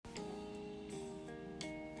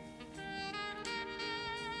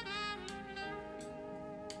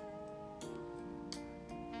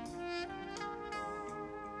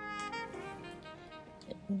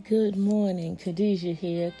Good morning, Khadijah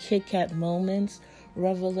here. Kit Kat Moments,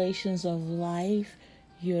 Revelations of Life.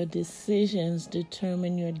 Your decisions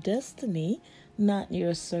determine your destiny, not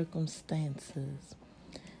your circumstances.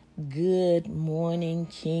 Good morning,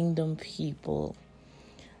 Kingdom people.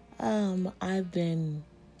 I've been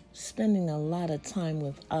spending a lot of time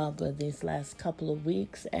with Abba these last couple of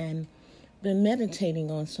weeks and been meditating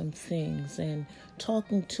on some things and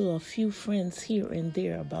talking to a few friends here and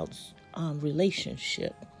there about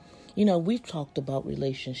relationship. You know, we've talked about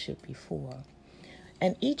relationship before.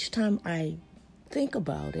 And each time I think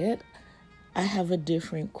about it, I have a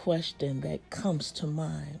different question that comes to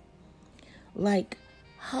mind. Like,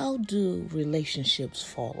 how do relationships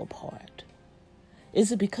fall apart?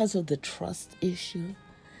 Is it because of the trust issue?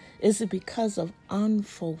 Is it because of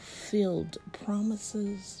unfulfilled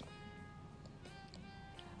promises?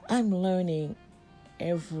 I'm learning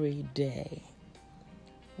every day.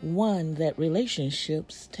 One, that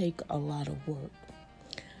relationships take a lot of work.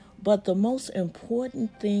 But the most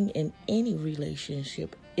important thing in any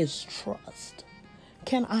relationship is trust.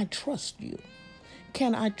 Can I trust you?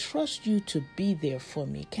 Can I trust you to be there for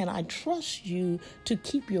me? Can I trust you to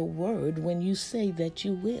keep your word when you say that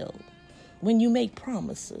you will? When you make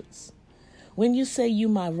promises? When you say you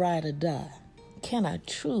my ride or die? Can I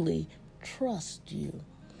truly trust you?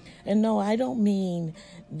 And no, I don't mean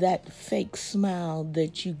that fake smile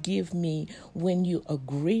that you give me when you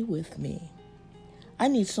agree with me. I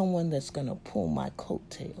need someone that's going to pull my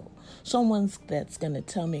coattail. Someone that's going to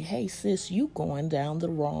tell me, hey, sis, you going down the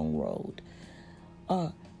wrong road.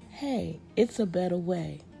 Or, hey, it's a better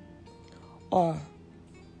way. Or,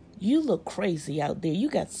 you look crazy out there. You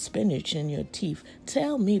got spinach in your teeth.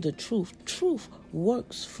 Tell me the truth. Truth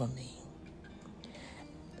works for me.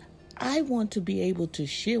 I want to be able to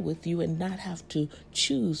share with you and not have to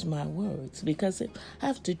choose my words. Because if I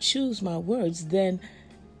have to choose my words, then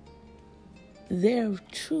there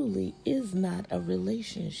truly is not a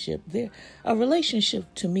relationship. A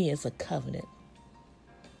relationship to me is a covenant.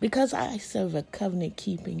 Because I serve a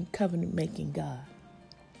covenant-keeping, covenant-making God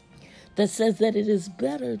that says that it is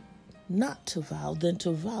better not to vow than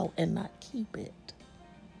to vow and not keep it.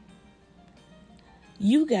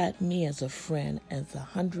 You got me as a friend as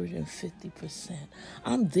 150%.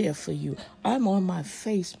 I'm there for you. I'm on my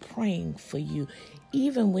face praying for you.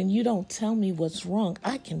 Even when you don't tell me what's wrong,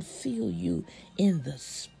 I can feel you in the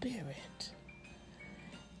spirit.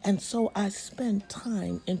 And so I spend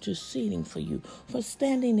time interceding for you, for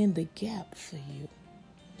standing in the gap for you.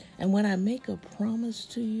 And when I make a promise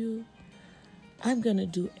to you, I'm going to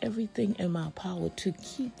do everything in my power to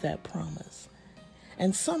keep that promise.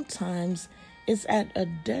 And sometimes it's at a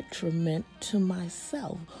detriment to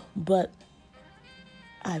myself, but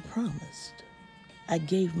I promised. I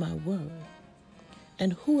gave my word.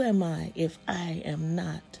 And who am I if I am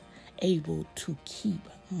not able to keep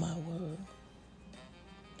my word?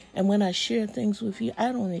 And when I share things with you,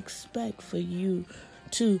 I don't expect for you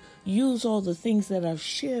to use all the things that I've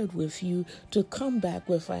shared with you to come back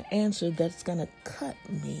with an answer that's going to cut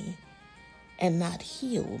me and not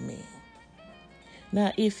heal me.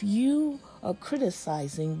 Now, if you are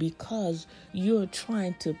criticizing because you're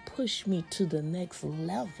trying to push me to the next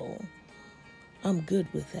level, I'm good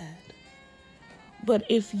with that. But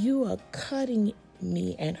if you are cutting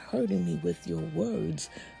me and hurting me with your words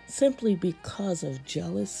simply because of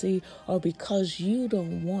jealousy or because you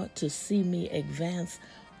don't want to see me advance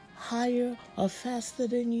higher or faster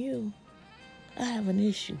than you, I have an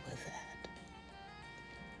issue with that.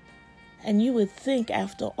 And you would think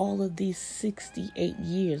after all of these 68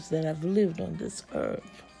 years that I've lived on this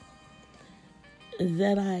earth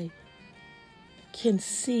that I can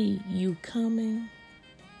see you coming.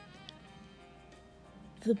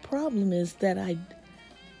 The problem is that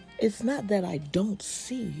it's not that I don't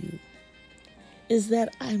see you. It's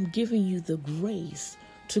that I'm giving you the grace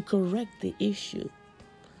to correct the issue.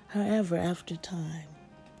 However, after time,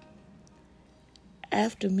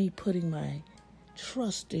 after me putting my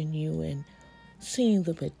trust in you and seeing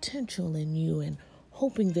the potential in you and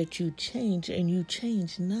hoping that you change and you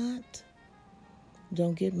change not,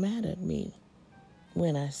 don't get mad at me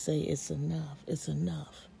when I say it's enough. It's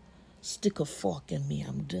enough. Stick a fork in me.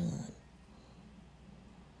 I'm done.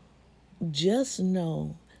 Just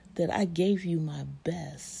know that I gave you my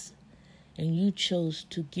best and you chose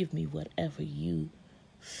to give me whatever you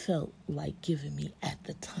felt like giving me at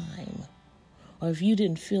the time. Or if you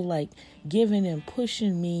didn't feel like giving and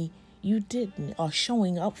pushing me, you didn't. Or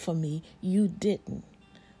showing up for me, you didn't.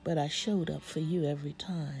 But I showed up for you every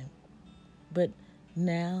time. But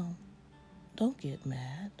now, don't get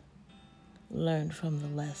mad. Learn from the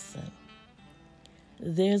lesson.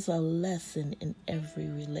 There's a lesson in every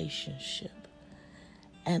relationship.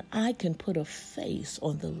 And I can put a face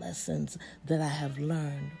on the lessons that I have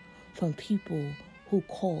learned from people who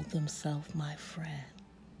call themselves my friend.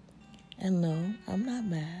 And no, I'm not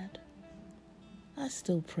mad. I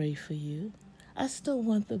still pray for you. I still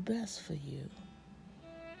want the best for you.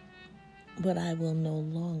 But I will no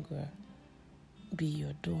longer be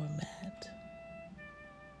your doormat.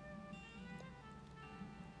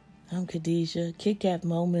 I'm Khadijah, Kit Kat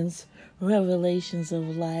Moments, Revelations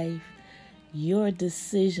of Life. Your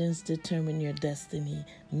decisions determine your destiny,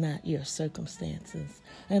 not your circumstances.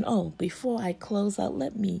 And before I close out,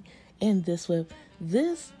 let me end this with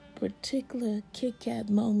this particular Kit Kat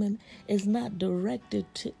moment is not directed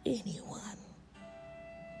to anyone.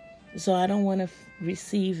 So I don't want to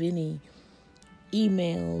receive any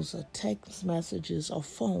emails or text messages or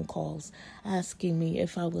phone calls asking me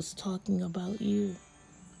if I was talking about you.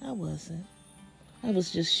 I wasn't. I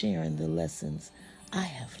was just sharing the lessons I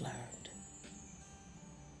have learned.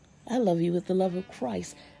 I love you with the love of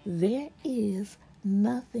Christ. There is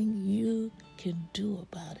nothing you can do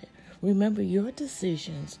about it. Remember, your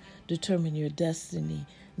decisions determine your destiny,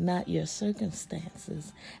 not your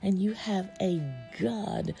circumstances. And you have a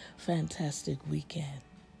God-fantastic weekend.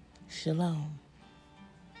 Shalom.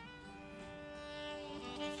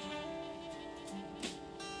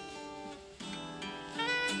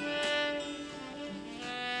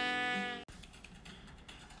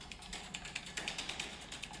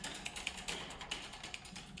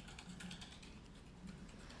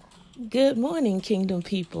 Good morning, Kingdom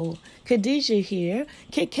people. Khadijah here.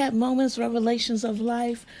 Kit Kat Moments, Revelations of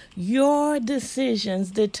Life. Your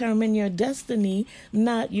decisions determine your destiny,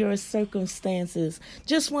 not your circumstances.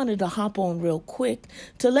 Just wanted to hop on real quick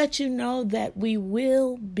to let you know that we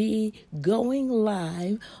will be going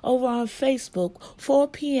live over on Facebook, 4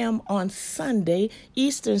 p.m. on Sunday,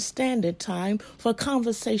 Eastern Standard Time, for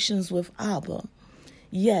Conversations with Abba.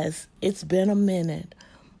 Yes, it's been a minute.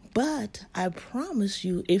 But I promise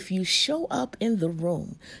you, if you show up in the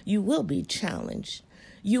room, you will be challenged.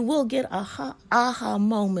 You will get a aha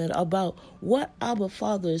moment about what Abba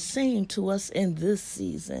Father is saying to us in this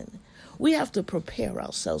season. We have to prepare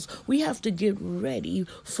ourselves. We have to get ready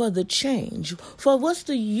for the change. For what's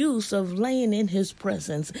the use of laying in his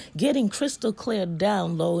presence, getting crystal clear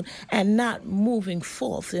download, and not moving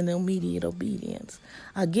forth in immediate obedience?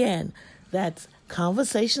 Again, that's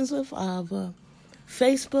Conversations with Abba.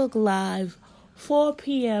 Facebook Live, 4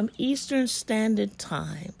 p.m. Eastern Standard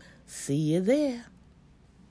Time. See you there.